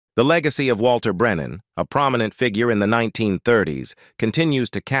The legacy of Walter Brennan, a prominent figure in the 1930s, continues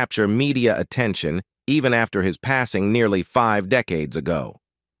to capture media attention even after his passing nearly 5 decades ago.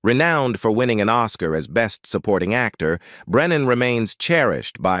 Renowned for winning an Oscar as Best Supporting Actor, Brennan remains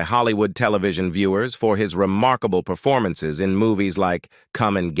cherished by Hollywood television viewers for his remarkable performances in movies like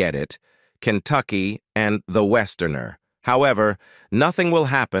Come and Get It, Kentucky, and The Westerner. However, nothing will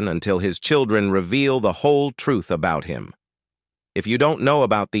happen until his children reveal the whole truth about him. If you don't know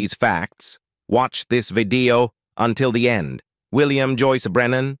about these facts, watch this video until the end. William Joyce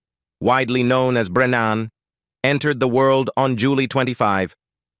Brennan, widely known as Brennan, entered the world on July 25,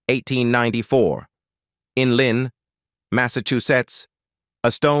 1894, in Lynn, Massachusetts,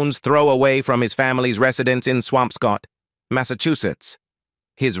 a stone's throw away from his family's residence in Swampscott, Massachusetts.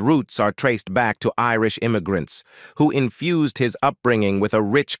 His roots are traced back to Irish immigrants who infused his upbringing with a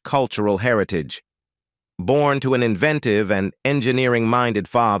rich cultural heritage. Born to an inventive and engineering-minded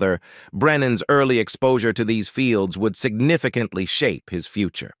father, Brennan's early exposure to these fields would significantly shape his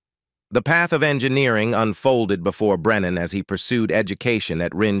future. The path of engineering unfolded before Brennan as he pursued education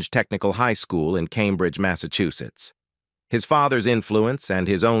at Ringe Technical High School in Cambridge, Massachusetts. His father's influence and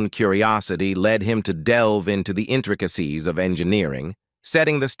his own curiosity led him to delve into the intricacies of engineering,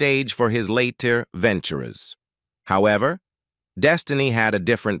 setting the stage for his later ventures. However, destiny had a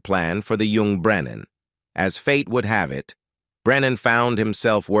different plan for the young Brennan. As fate would have it, Brennan found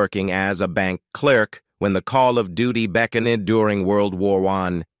himself working as a bank clerk when the call of duty beckoned during World War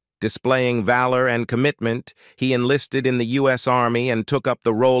I. Displaying valor and commitment, he enlisted in the U.S. Army and took up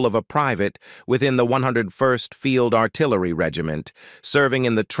the role of a private within the 101st Field Artillery Regiment, serving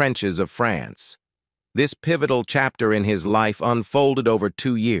in the trenches of France. This pivotal chapter in his life unfolded over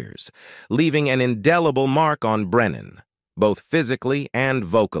 2 years, leaving an indelible mark on Brennan, both physically and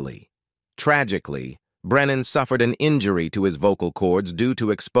vocally. Tragically, Brennan suffered an injury to his vocal cords due to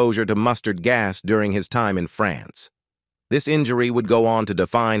exposure to mustard gas during his time in France. This injury would go on to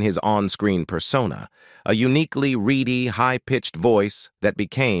define his on-screen persona, a uniquely reedy, high-pitched voice that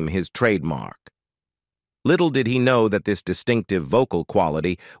became his trademark. Little did he know that this distinctive vocal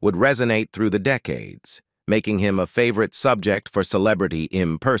quality would resonate through the decades, making him a favorite subject for celebrity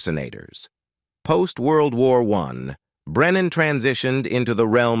impersonators. Post-World War I, Brennan transitioned into the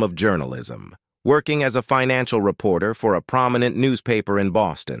realm of journalism, working as a financial reporter for a prominent newspaper in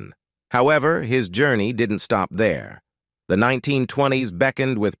Boston. However, his journey didn't stop there. The 1920s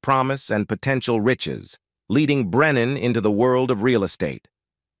beckoned with promise and potential riches, leading Brennan into the world of real estate.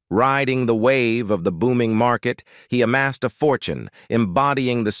 Riding the wave of the booming market, he amassed a fortune,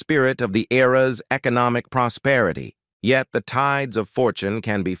 embodying the spirit of the era's economic prosperity. Yet the tides of fortune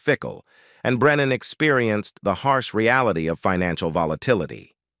can be fickle, and Brennan experienced the harsh reality of financial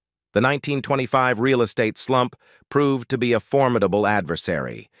volatility. The 1925 real estate slump proved to be a formidable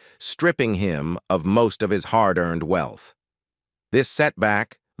adversary, stripping him of most of his hard-earned wealth. This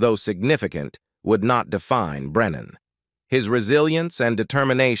setback, though significant, would not define Brennan. His resilience and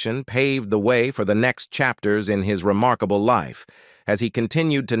determination paved the way for the next chapters in his remarkable life as he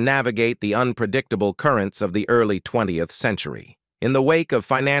continued to navigate the unpredictable currents of the early 20th century. In the wake of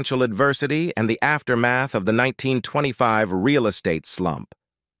financial adversity and the aftermath of the 1925 real estate slump,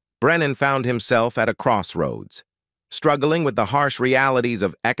 Brennan found himself at a crossroads. Struggling with the harsh realities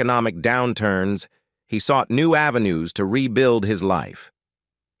of economic downturns, he sought new avenues to rebuild his life.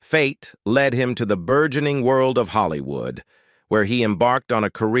 Fate led him to the burgeoning world of Hollywood, where he embarked on a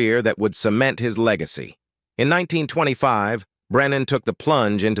career that would cement his legacy. In 1925, Brennan took the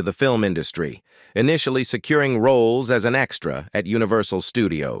plunge into the film industry, initially securing roles as an extra at Universal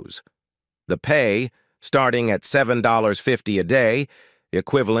Studios. The pay, starting at $7.50 a day,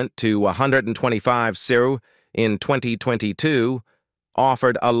 equivalent to 125 Seu in 2022,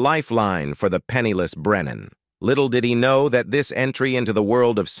 offered a lifeline for the penniless Brennan. Little did he know that this entry into the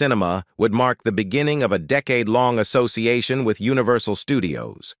world of cinema would mark the beginning of a decade-long association with Universal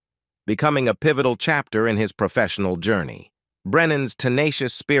Studios, becoming a pivotal chapter in his professional journey. Brennan's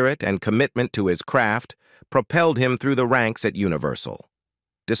tenacious spirit and commitment to his craft propelled him through the ranks at Universal.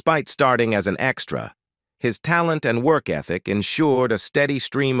 Despite starting as an extra, his talent and work ethic ensured a steady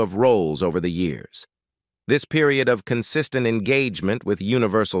stream of roles over the years. This period of consistent engagement with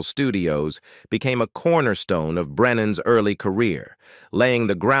Universal Studios became a cornerstone of Brennan's early career, laying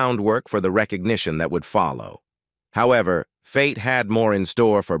the groundwork for the recognition that would follow. However, fate had more in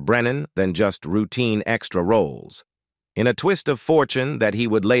store for Brennan than just routine extra roles. In a twist of fortune that he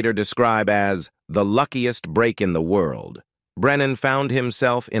would later describe as the luckiest break in the world, Brennan found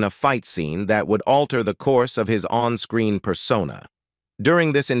himself in a fight scene that would alter the course of his on-screen persona.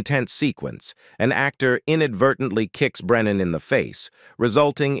 During this intense sequence, an actor inadvertently kicks Brennan in the face,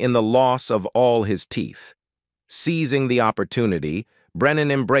 resulting in the loss of all his teeth. Seizing the opportunity,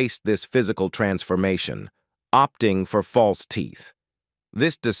 Brennan embraced this physical transformation, opting for false teeth.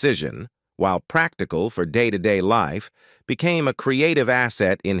 This decision, while practical for day-to-day life, became a creative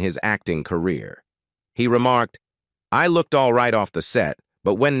asset in his acting career. He remarked, "I looked all right off the set,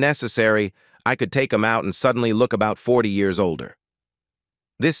 but when necessary, I could take 'em out and suddenly look about 40 years older."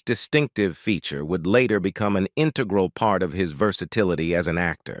 This distinctive feature would later become an integral part of his versatility as an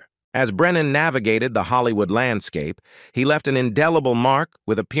actor. As Brennan navigated the Hollywood landscape, he left an indelible mark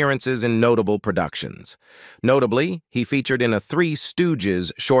with appearances in notable productions. Notably, he featured in a Three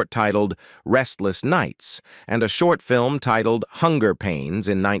Stooges short titled Restless Nights and a short film titled Hunger Pains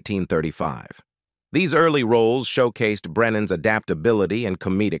in 1935. These early roles showcased Brennan's adaptability and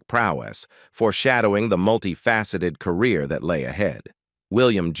comedic prowess, foreshadowing the multifaceted career that lay ahead.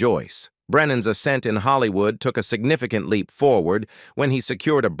 William Joyce. Brennan's ascent in Hollywood took a significant leap forward when he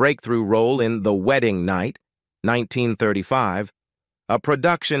secured a breakthrough role in The Wedding Night, 1935, a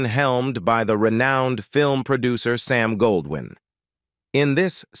production helmed by the renowned film producer Sam Goldwyn. In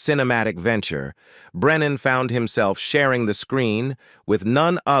this cinematic venture, Brennan found himself sharing the screen with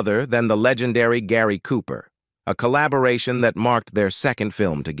none other than the legendary Gary Cooper, a collaboration that marked their second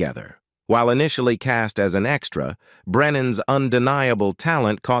film together. While initially cast as an extra, Brennan's undeniable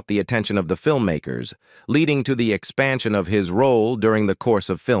talent caught the attention of the filmmakers, leading to the expansion of his role during the course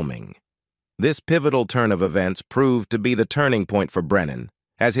of filming. This pivotal turn of events proved to be the turning point for Brennan,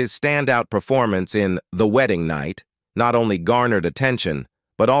 as his standout performance in The Wedding Night not only garnered attention,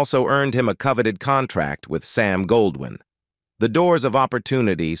 but also earned him a coveted contract with Sam Goldwyn. The doors of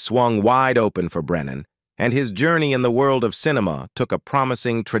opportunity swung wide open for Brennan, and his journey in the world of cinema took a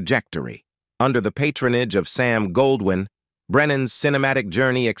promising trajectory. Under the patronage of Sam Goldwyn, Brennan's cinematic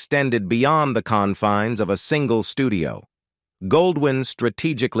journey extended beyond the confines of a single studio. Goldwyn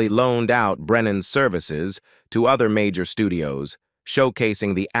strategically loaned out Brennan's services to other major studios,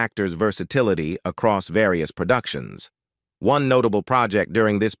 showcasing the actor's versatility across various productions. One notable project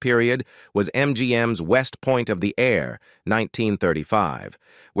during this period was MGM's West Point of the Air, 1935,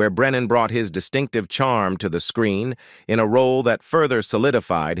 where Brennan brought his distinctive charm to the screen in a role that further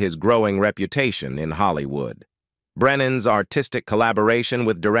solidified his growing reputation in Hollywood. Brennan's artistic collaboration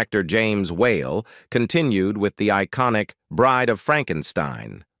with director James Whale continued with the iconic Bride of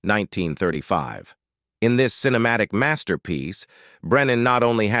Frankenstein, 1935. In this cinematic masterpiece, Brennan not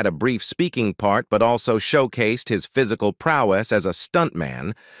only had a brief speaking part but also showcased his physical prowess as a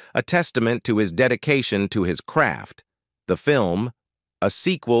stuntman, a testament to his dedication to his craft. The film, a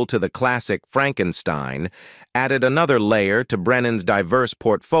sequel to the classic Frankenstein, added another layer to Brennan's diverse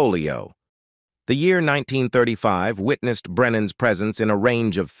portfolio. The year 1935 witnessed Brennan's presence in a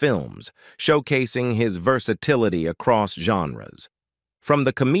range of films, showcasing his versatility across genres. From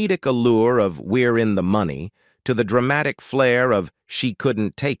the comedic allure of We're in the Money to the dramatic flair of She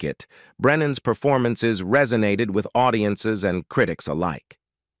Couldn't Take It, Brennan's performances resonated with audiences and critics alike.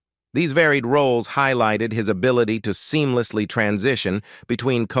 These varied roles highlighted his ability to seamlessly transition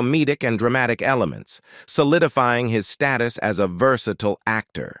between comedic and dramatic elements, solidifying his status as a versatile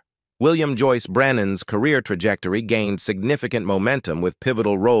actor. William Joyce Brennan's career trajectory gained significant momentum with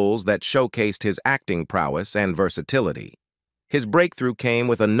pivotal roles that showcased his acting prowess and versatility. His breakthrough came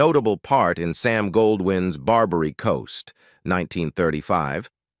with a notable part in Sam Goldwyn's Barbary Coast, 1935,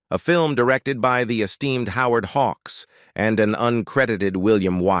 a film directed by the esteemed Howard Hawks and an uncredited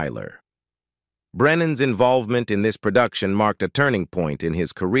William Wyler. Brennan's involvement in this production marked a turning point in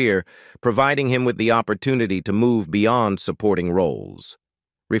his career, providing him with the opportunity to move beyond supporting roles.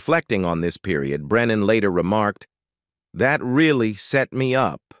 Reflecting on this period, Brennan later remarked, "That really set me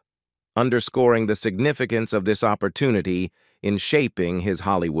up," underscoring the significance of this opportunity in shaping his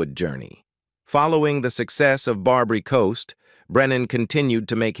Hollywood journey. Following the success of Barbary Coast, Brennan continued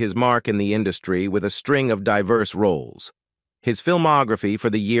to make his mark in the industry with a string of diverse roles. His filmography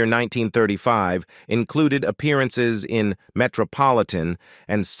for the year 1935 included appearances in Metropolitan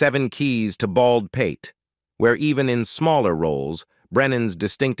and 7 Keys to Baldpate, where even in smaller roles, Brennan's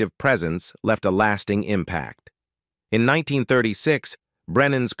distinctive presence left a lasting impact. In 1936,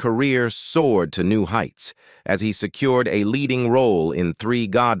 Brennan's career soared to new heights as he secured a leading role in Three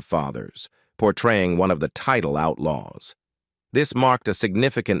Godfathers, portraying one of the title outlaws. This marked a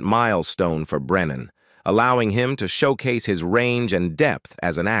significant milestone for Brennan, allowing him to showcase his range and depth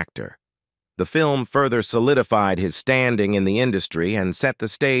as an actor. The film further solidified his standing in the industry and set the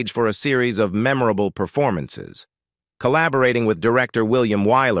stage for a series of memorable performances. Collaborating with director William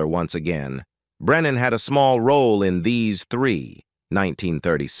Wyler once again, Brennan had a small role in These Three,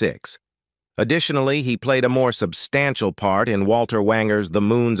 1936. Additionally, he played a more substantial part in Walter Wanger's The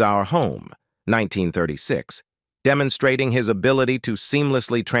Moon's Our Home, 1936, demonstrating his ability to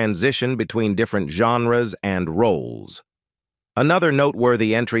seamlessly transition between different genres and roles. Another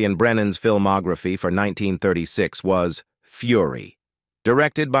noteworthy entry in Brennan's filmography for 1936 was Fury,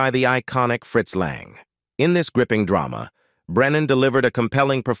 directed by the iconic Fritz Lang. In this gripping drama, Brennan delivered a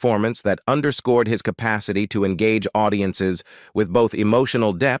compelling performance that underscored his capacity to engage audiences with both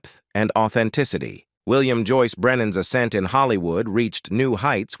emotional depth and authenticity. William Joyce Brennan's ascent in Hollywood reached new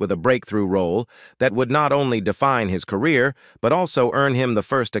heights with a breakthrough role that would not only define his career, but also earn him the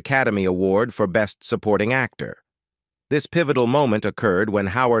first Academy Award for Best Supporting Actor. This pivotal moment occurred when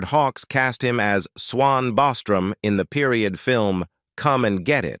Howard Hawks cast him as Swan Bostrom in the period film Come and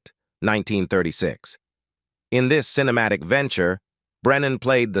Get It, 1936. In this cinematic venture, Brennan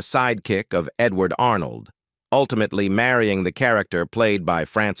played the sidekick of Edward Arnold, ultimately marrying the character played by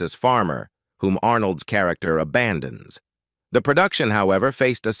Frances Farmer, whom Arnold's character abandons. The production, however,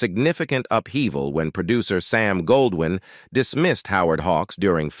 faced a significant upheaval when producer Sam Goldwyn dismissed Howard Hawks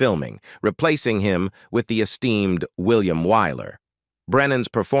during filming, replacing him with the esteemed William Wyler. Brennan's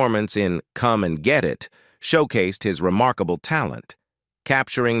performance in Come and Get It showcased his remarkable talent,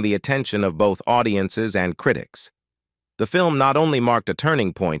 capturing the attention of both audiences and critics. The film not only marked a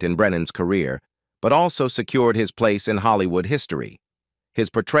turning point in Brennan's career, but also secured his place in Hollywood history. His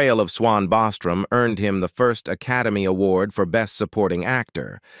portrayal of Swan Bostrom earned him the first Academy Award for Best Supporting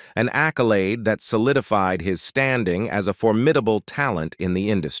Actor, an accolade that solidified his standing as a formidable talent in the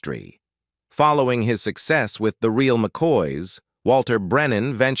industry. Following his success with The Real McCoys, Walter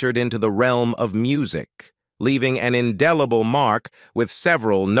Brennan ventured into the realm of music, leaving an indelible mark with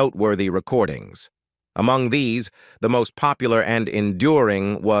several noteworthy recordings. Among these, the most popular and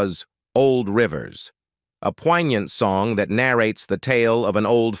enduring was Old Rivers, a poignant song that narrates the tale of an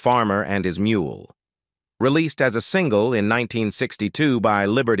old farmer and his mule. Released as a single in 1962 by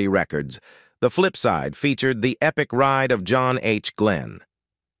Liberty Records, the flip side featured the epic ride of John H. Glenn.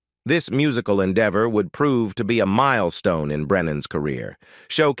 This musical endeavor would prove to be a milestone in Brennan's career,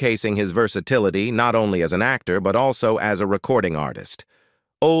 showcasing his versatility not only as an actor but also as a recording artist.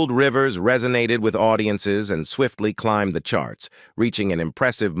 Old Rivers resonated with audiences and swiftly climbed the charts, reaching an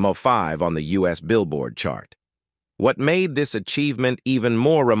impressive #5 on the U.S. Billboard chart. What made this achievement even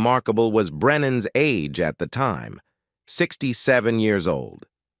more remarkable was Brennan's age at the time, 67 years old.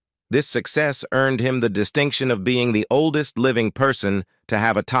 This success earned him the distinction of being the oldest living person to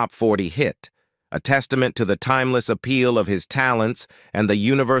have a top 40 hit, a testament to the timeless appeal of his talents and the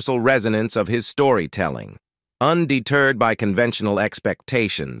universal resonance of his storytelling. Undeterred by conventional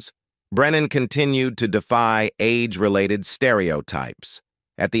expectations, Brennan continued to defy age-related stereotypes.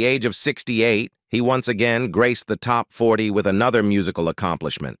 At the age of 68, he once again graced the top 40 with another musical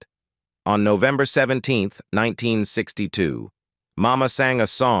accomplishment. On November 17, 1962, Mama Sang a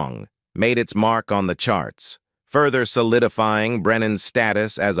Song made its mark on the charts, further solidifying Brennan's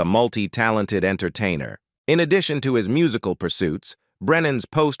status as a multi-talented entertainer. In addition to his musical pursuits, Brennan's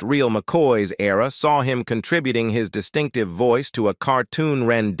post-Real McCoys era saw him contributing his distinctive voice to a cartoon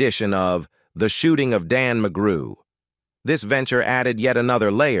rendition of The Shooting of Dan McGrew. This venture added yet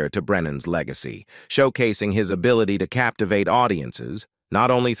another layer to Brennan's legacy, showcasing his ability to captivate audiences,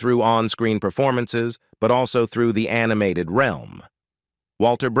 not only through on-screen performances, but also through the animated realm.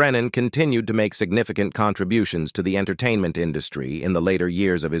 Walter Brennan continued to make significant contributions to the entertainment industry in the later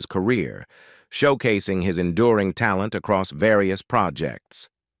years of his career, showcasing his enduring talent across various projects.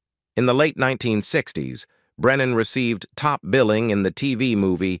 In the late 1960s, Brennan received top billing in the TV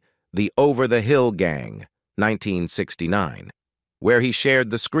movie The Over the Hill Gang, 1969, where he shared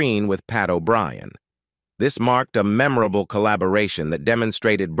the screen with Pat O'Brien. This marked a memorable collaboration that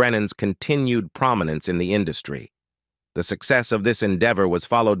demonstrated Brennan's continued prominence in the industry. The success of this endeavor was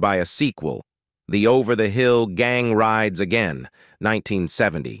followed by a sequel, The Over the Hill Gang Rides Again,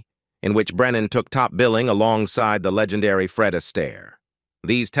 1970, in which Brennan took top billing alongside the legendary Fred Astaire.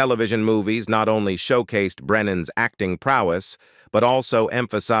 These television movies not only showcased Brennan's acting prowess, but also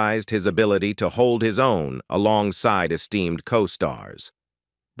emphasized his ability to hold his own alongside esteemed co-stars.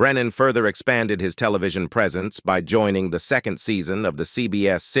 Brennan further expanded his television presence by joining the second season of the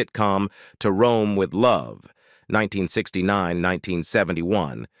CBS sitcom To Rome with Love,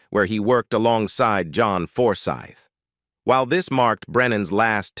 1969-1971, where he worked alongside John Forsythe. While this marked Brennan's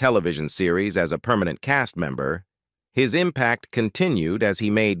last television series as a permanent cast member, his impact continued as he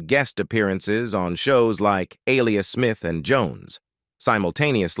made guest appearances on shows like Alias Smith and Jones.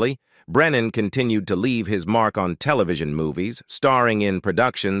 Simultaneously, Brennan continued to leave his mark on television movies, starring in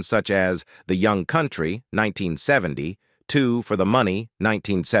productions such as The Young Country, 1970, Two for the Money,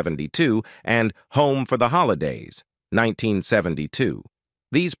 1972, and Home for the Holidays, 1972.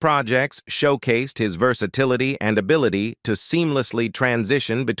 These projects showcased his versatility and ability to seamlessly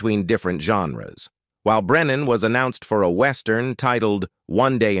transition between different genres. While Brennan was announced for a Western titled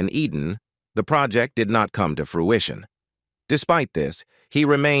One Day in Eden, the project did not come to fruition. Despite this, he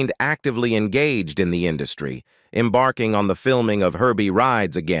remained actively engaged in the industry, embarking on the filming of Herbie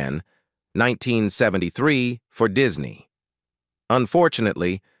Rides Again, 1973, for Disney.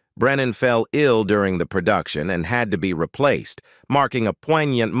 Unfortunately, Brennan fell ill during the production and had to be replaced, marking a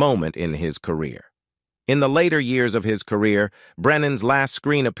poignant moment in his career. In the later years of his career, Brennan's last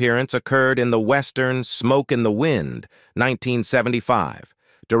screen appearance occurred in the Western Smoke in the Wind, 1975,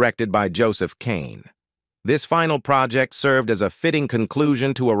 directed by Joseph Kane. This final project served as a fitting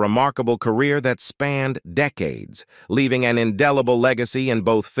conclusion to a remarkable career that spanned decades, leaving an indelible legacy in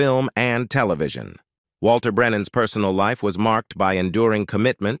both film and television. Walter Brennan's personal life was marked by enduring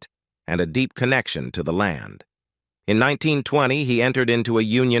commitment and a deep connection to the land. In 1920, he entered into a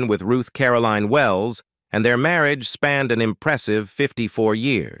union with Ruth Caroline Wells, and their marriage spanned an impressive 54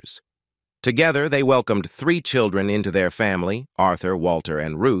 years. Together, they welcomed 3 children into their family, Arthur, Walter,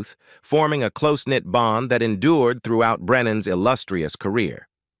 and Ruth, forming a close-knit bond that endured throughout Brennan's illustrious career.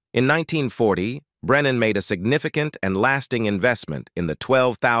 In 1940, Brennan made a significant and lasting investment in the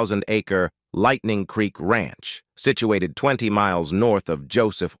 12,000-acre Lightning Creek Ranch, situated 20 miles north of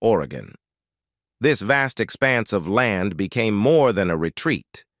Joseph, Oregon. This vast expanse of land became more than a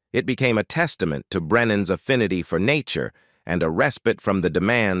retreat. It became a testament to Brennan's affinity for nature and a respite from the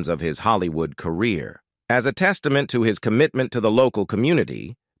demands of his Hollywood career. As a testament to his commitment to the local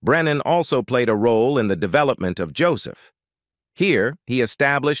community, Brennan also played a role in the development of Joseph. Here, he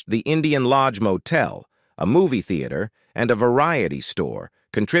established the Indian Lodge Motel, a movie theater, and a variety store,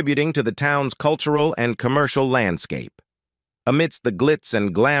 contributing to the town's cultural and commercial landscape. Amidst the glitz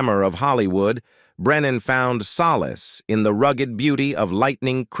and glamour of Hollywood, Brennan found solace in the rugged beauty of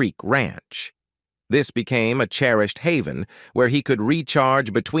Lightning Creek Ranch. This became a cherished haven where he could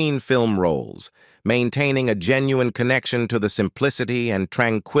recharge between film roles, maintaining a genuine connection to the simplicity and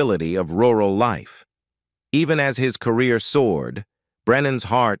tranquility of rural life. Even as his career soared, Brennan's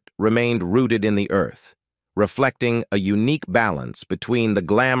heart remained rooted in the earth, reflecting a unique balance between the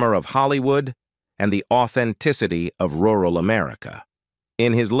glamour of Hollywood and the authenticity of rural America.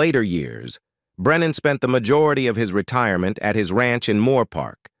 In his later years, Brennan spent the majority of his retirement at his ranch in Moore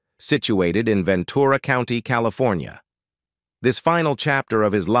Park, situated in Ventura County, California. This final chapter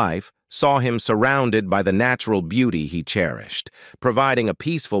of his life saw him surrounded by the natural beauty he cherished, providing a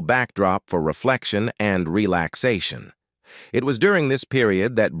peaceful backdrop for reflection and relaxation. It was during this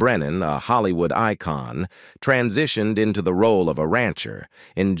period that Brennan, a Hollywood icon, transitioned into the role of a rancher,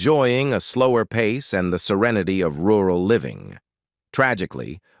 enjoying a slower pace and the serenity of rural living.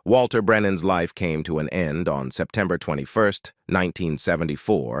 Tragically, Walter Brennan's life came to an end on September 21,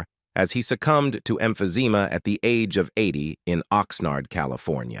 1974, as he succumbed to emphysema at the age of 80 in Oxnard,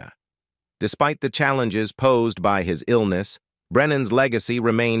 California. Despite the challenges posed by his illness, Brennan's legacy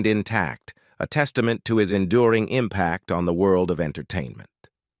remained intact, a testament to his enduring impact on the world of entertainment.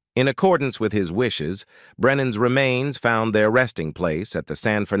 In accordance with his wishes, Brennan's remains found their resting place at the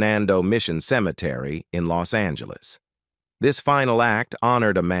San Fernando Mission Cemetery in Los Angeles. This final act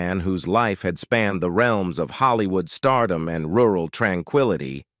honored a man whose life had spanned the realms of Hollywood stardom and rural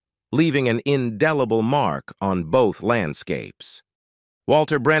tranquility, leaving an indelible mark on both landscapes.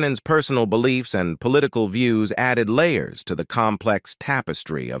 Walter Brennan's personal beliefs and political views added layers to the complex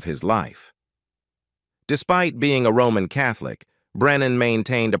tapestry of his life. Despite being a Roman Catholic, Brennan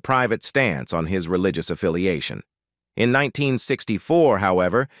maintained a private stance on his religious affiliation. In 1964,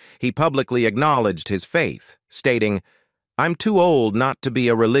 however, he publicly acknowledged his faith, stating, "I'm too old not to be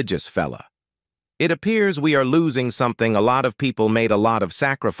a religious fella. It appears we are losing something a lot of people made a lot of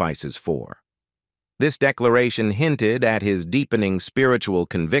sacrifices for." This declaration hinted at his deepening spiritual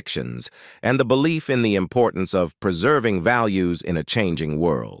convictions and the belief in the importance of preserving values in a changing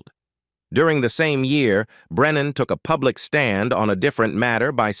world. During the same year, Brennan took a public stand on a different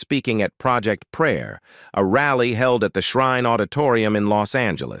matter by speaking at Project Prayer, a rally held at the Shrine Auditorium in Los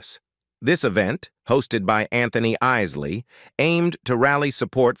Angeles. This event, hosted by Anthony Isley, aimed to rally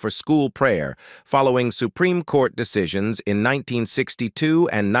support for school prayer following Supreme Court decisions in 1962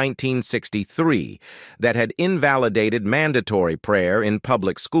 and 1963 that had invalidated mandatory prayer in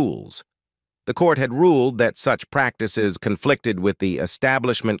public schools. The court had ruled that such practices conflicted with the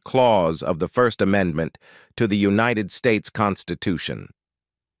Establishment Clause of the First Amendment to the United States Constitution.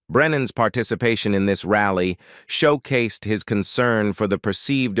 Brennan's participation in this rally showcased his concern for the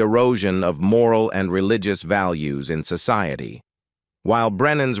perceived erosion of moral and religious values in society. While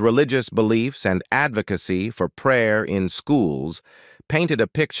Brennan's religious beliefs and advocacy for prayer in schools painted a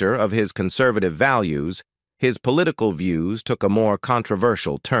picture of his conservative values, his political views took a more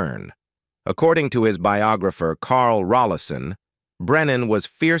controversial turn. According to his biographer Carl Rollison, Brennan was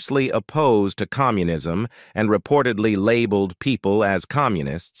fiercely opposed to communism and reportedly labeled people as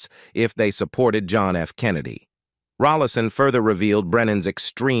communists if they supported John F. Kennedy. Rollison further revealed Brennan's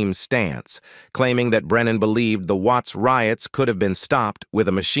extreme stance, claiming that Brennan believed the Watts riots could have been stopped with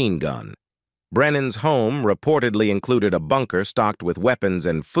a machine gun. Brennan's home reportedly included a bunker stocked with weapons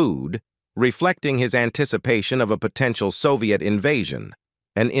and food, reflecting his anticipation of a potential Soviet invasion,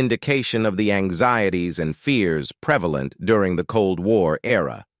 an indication of the anxieties and fears prevalent during the Cold War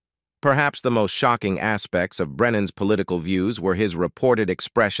era. Perhaps the most shocking aspects of Brennan's political views were his reported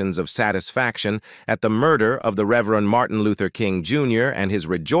expressions of satisfaction at the murder of the Reverend Martin Luther King Jr. and his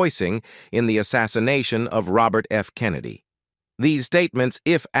rejoicing in the assassination of Robert F. Kennedy. These statements,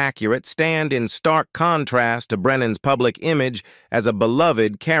 if accurate, stand in stark contrast to Brennan's public image as a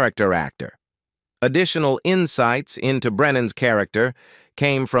beloved character actor. Additional insights into Brennan's character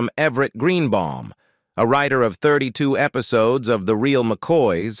came from Everett Greenbaum, a writer of 32 episodes of The Real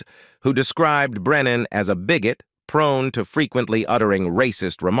McCoys, who described Brennan as a bigot prone to frequently uttering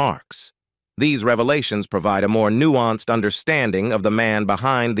racist remarks. These revelations provide a more nuanced understanding of the man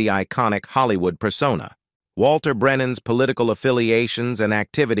behind the iconic Hollywood persona. Walter Brennan's political affiliations and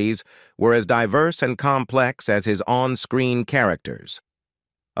activities were as diverse and complex as his on-screen characters.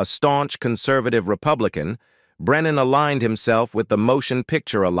 A staunch conservative Republican, Brennan aligned himself with the Motion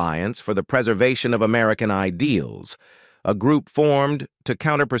Picture Alliance for the Preservation of American Ideals, a group formed to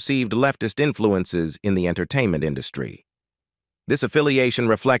counter perceived leftist influences in the entertainment industry. This affiliation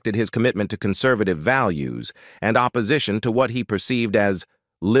reflected his commitment to conservative values and opposition to what he perceived as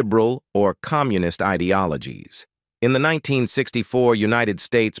liberal or communist ideologies. In the 1964 United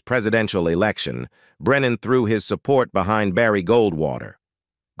States presidential election, Brennan threw his support behind Barry Goldwater.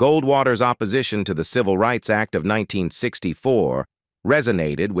 Goldwater's opposition to the Civil Rights Act of 1964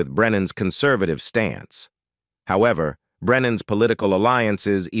 resonated with Brennan's conservative stance. However, Brennan's political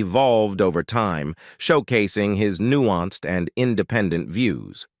alliances evolved over time, showcasing his nuanced and independent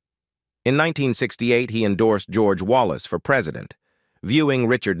views. In 1968, he endorsed George Wallace for president, viewing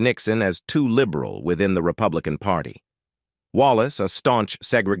Richard Nixon as too liberal within the Republican Party. Wallace, a staunch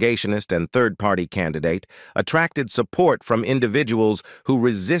segregationist and third-party candidate, attracted support from individuals who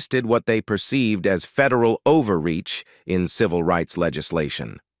resisted what they perceived as federal overreach in civil rights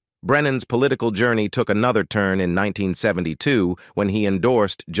legislation. Brennan's political journey took another turn in 1972 when he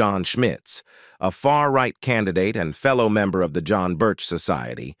endorsed John Schmitz, a far-right candidate and fellow member of the John Birch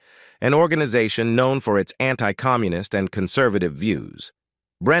Society, an organization known for its anti-communist and conservative views.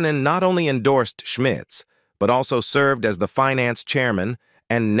 Brennan not only endorsed Schmitz, but also served as the finance chairman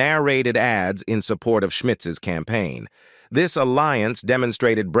and narrated ads in support of Schmitz's campaign. This alliance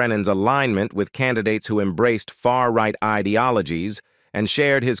demonstrated Brennan's alignment with candidates who embraced far-right ideologies and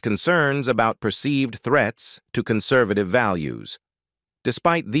shared his concerns about perceived threats to conservative values.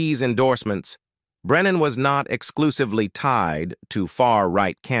 Despite these endorsements, Brennan was not exclusively tied to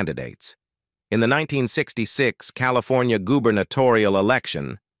far-right candidates. In the 1966 California gubernatorial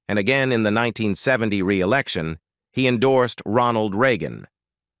election, and again in the 1970 re-election, he endorsed Ronald Reagan.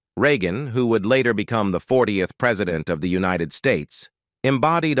 Reagan, who would later become the 40th President of the United States,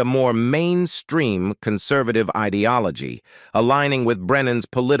 embodied a more mainstream conservative ideology, aligning with Brennan's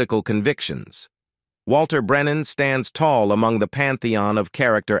political convictions. Walter Brennan stands tall among the pantheon of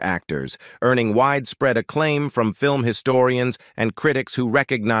character actors, earning widespread acclaim from film historians and critics who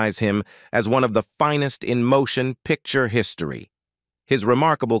recognize him as one of the finest in motion picture history. His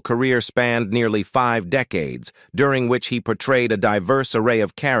remarkable career spanned nearly 5 decades, during which he portrayed a diverse array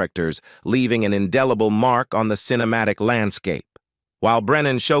of characters, leaving an indelible mark on the cinematic landscape. While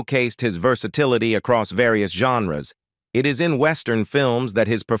Brennan showcased his versatility across various genres, it is in Western films that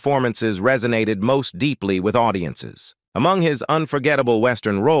his performances resonated most deeply with audiences. Among his unforgettable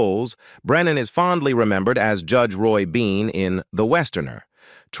Western roles, Brennan is fondly remembered as Judge Roy Bean in The Westerner,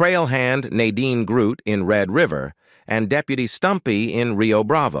 trailhand Nadine Groot in Red River, and Deputy Stumpy in Rio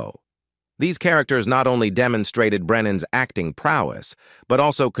Bravo. These characters not only demonstrated Brennan's acting prowess, but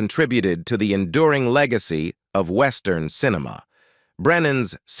also contributed to the enduring legacy of Western cinema.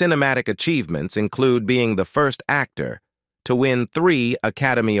 Brennan's cinematic achievements include being the first actor to win 3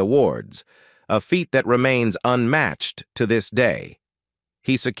 Academy Awards, a feat that remains unmatched to this day.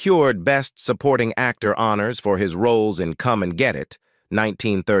 He secured Best Supporting Actor honors for his roles in Come and Get It,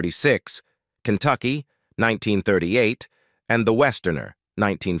 1936, Kentucky, 1938, and The Westerner,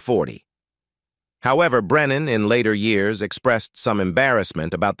 1940. However, Brennan, in later years, expressed some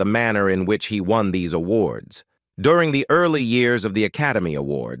embarrassment about the manner in which he won these awards. During the early years of the Academy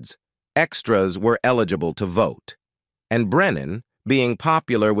Awards, extras were eligible to vote, and Brennan, being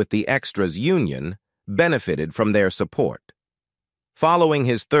popular with the Extras Union, benefited from their support. Following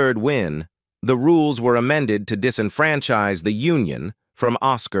his third win, the rules were amended to disenfranchise the union from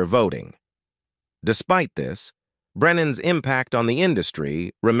Oscar voting. Despite this, Brennan's impact on the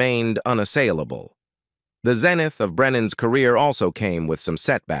industry remained unassailable. The zenith of Brennan's career also came with some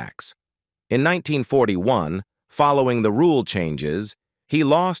setbacks. In 1941, following the rule changes, he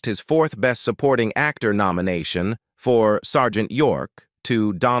lost his fourth Best Supporting Actor nomination for Sergeant York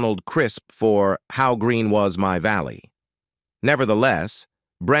to Donald Crisp for How Green Was My Valley. Nevertheless,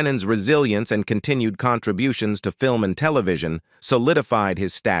 Brennan's resilience and continued contributions to film and television solidified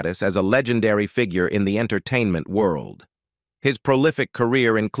his status as a legendary figure in the entertainment world. His prolific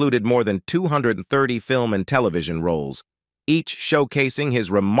career included more than 230 film and television roles, each showcasing his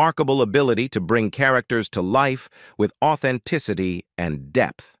remarkable ability to bring characters to life with authenticity and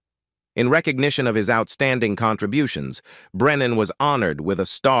depth. In recognition of his outstanding contributions, Brennan was honored with a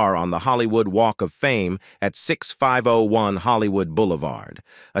star on the Hollywood Walk of Fame at 6501 Hollywood Boulevard,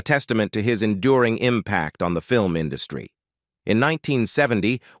 a testament to his enduring impact on the film industry. In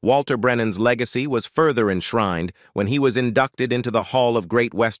 1970, Walter Brennan's legacy was further enshrined when he was inducted into the Hall of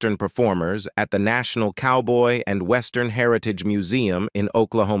Great Western Performers at the National Cowboy and Western Heritage Museum in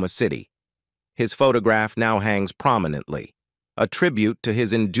Oklahoma City. His photograph now hangs prominently, a tribute to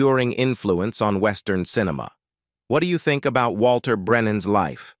his enduring influence on Western cinema. What do you think about Walter Brennan's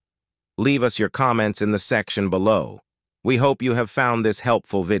life? Leave us your comments in the section below. We hope you have found this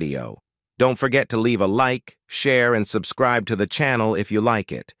helpful video. Don't forget to leave a like, share, and subscribe to the channel if you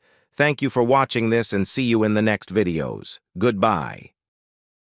like it. Thank you for watching this and see you in the next videos. Goodbye.